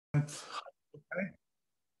Okay,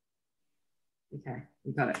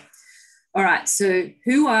 we got it. All right, so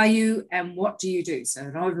who are you and what do you do? So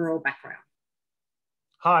an overall background.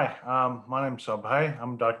 Hi, my name is Abhay.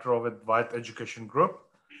 I'm director of Vivacity Education Group.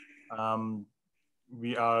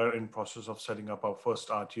 We are in process of setting up our first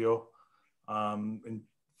RTO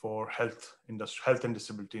for health and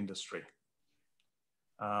disability industry.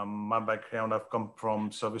 My background, I've come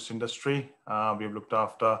from service industry. We've looked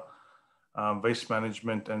after waste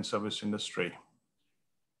management and service industry.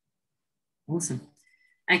 Awesome.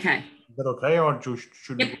 Okay. Is that okay, or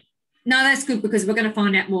should yep. No, that's good because we're going to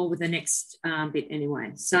find out more with the next bit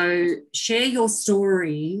anyway. So share your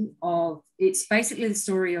story of, it's basically the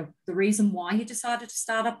story of the reason why you decided to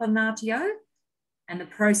start up an RTO and the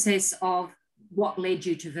process of what led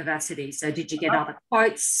you to Vivacity. So did you get other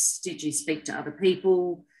quotes? Did you speak to other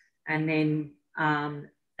people? And then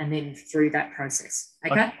through that process.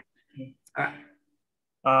 Okay. All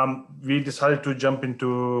right. We decided to jump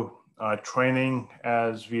into training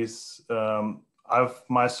as I've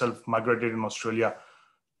myself migrated in Australia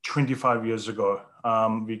 25 years ago.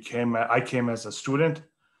 I came as a student,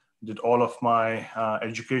 did all of my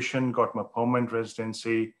education, got my permanent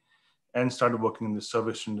residency, and started working in the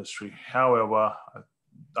service industry. However,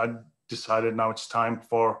 I decided now it's time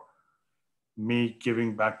for me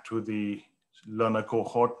giving back to the learner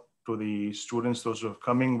cohort, to the students, those who are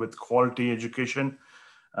coming with quality education,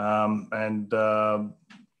 and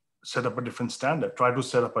set up a different standard, try to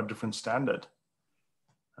set up a different standard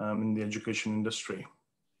in the education industry.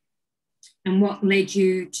 And what led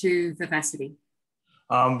you to Vivacity?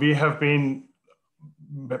 We have been,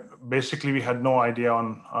 basically we had no idea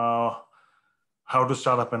on how to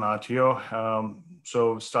start up an RTO.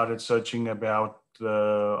 So started searching about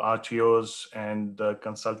RTOs and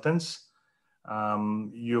consultants.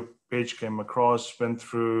 Your page came across, went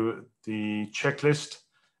through the checklist,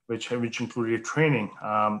 which included training.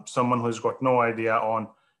 Someone who's got no idea on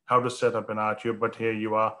how to set up an RTO, but here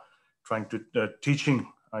you are trying to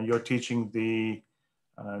you're teaching the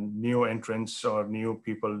new entrants or new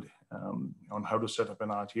people on how to set up an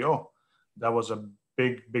RTO. That was a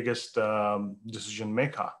biggest decision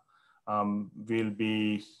maker. We'll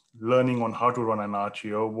be learning on how to run an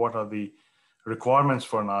RTO, what are the requirements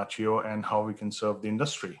for an RTO, and how we can serve the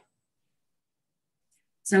industry.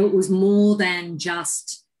 So it was more than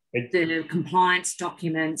just the compliance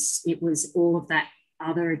documents, it was all of that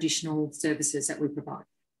other additional services that we provide.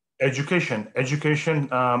 Education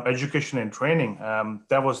and training.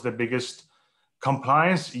 That was the biggest.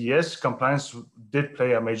 Compliance, yes, compliance did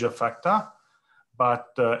play a major factor, but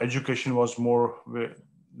education was more,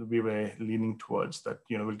 we were leaning towards that,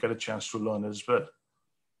 we'll get a chance to learn as well.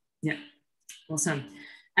 Yeah, awesome.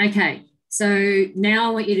 Okay, so now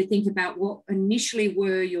I want you to think about what initially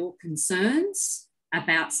were your concerns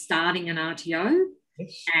about starting an RTO,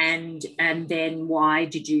 yes. and then why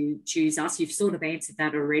did you choose us? You've sort of answered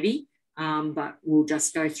that already, but we'll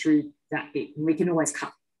just go through that bit, and we can always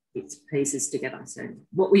cut bits and pieces together. So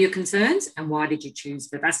what were your concerns and why did you choose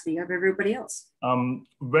Vivacity over everybody else?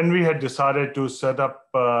 When we had decided to set up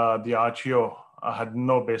the RTO, I had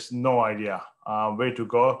no idea where to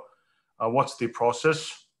go, what's the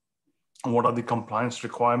process, what are the compliance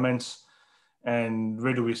requirements, and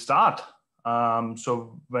where do we start?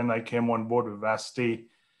 So when I came on board with Vivacity,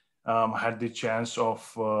 I had the chance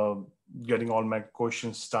of getting all my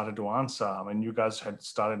questions started to answer. I mean, you guys had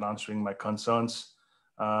started answering my concerns,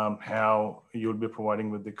 how you'll be providing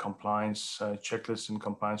with the compliance checklist and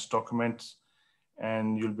compliance documents,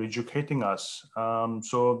 and you'll be educating us.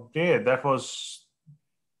 So yeah, that was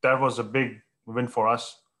a big win for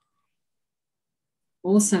us.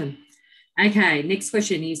 Awesome. Okay, next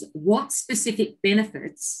question is, what specific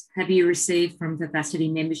benefits have you received from Vivacity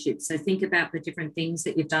membership? So think about the different things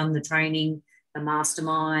that you've done, the training, the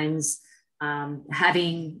masterminds,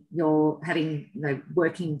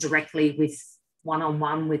 working directly with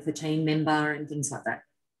one-on-one with the team member and things like that.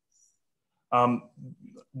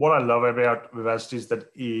 What I love about Vivacity is that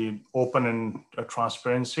open and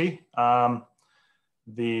transparency,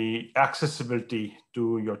 the accessibility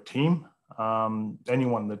to your team,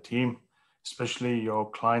 anyone in the team, especially your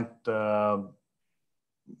client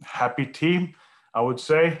happy team, I would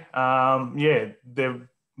say. Yeah, they've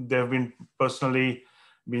been personally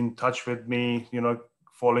been in touch with me,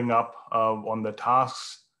 following up on the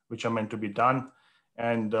tasks which are meant to be done,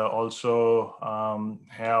 and also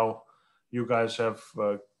how you guys have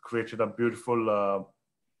created a beautiful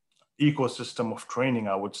ecosystem of training,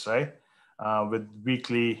 I would say, with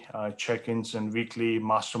weekly check-ins and weekly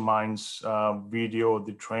masterminds, video,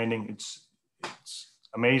 the training. It's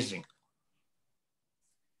amazing.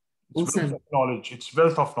 It's wealth Awesome. of knowledge. It's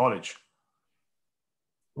wealth of knowledge.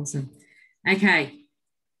 Awesome. Okay.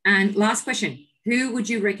 And last question. Who would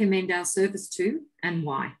you recommend our service to and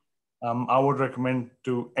why? I would recommend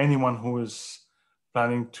to anyone who is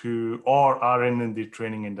planning to or are in the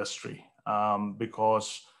training industry,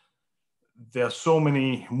 because there are so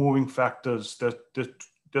many moving factors.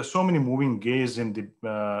 There's so many moving gears in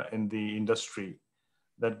the industry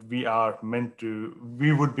that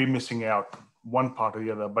we would be missing out one part or the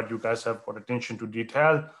other. But you guys have got attention to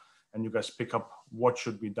detail, and you guys pick up what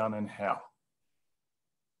should be done and how.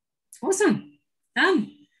 Awesome.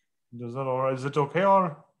 Done. Is that all right? Is it okay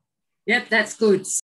or? Yep, that's good.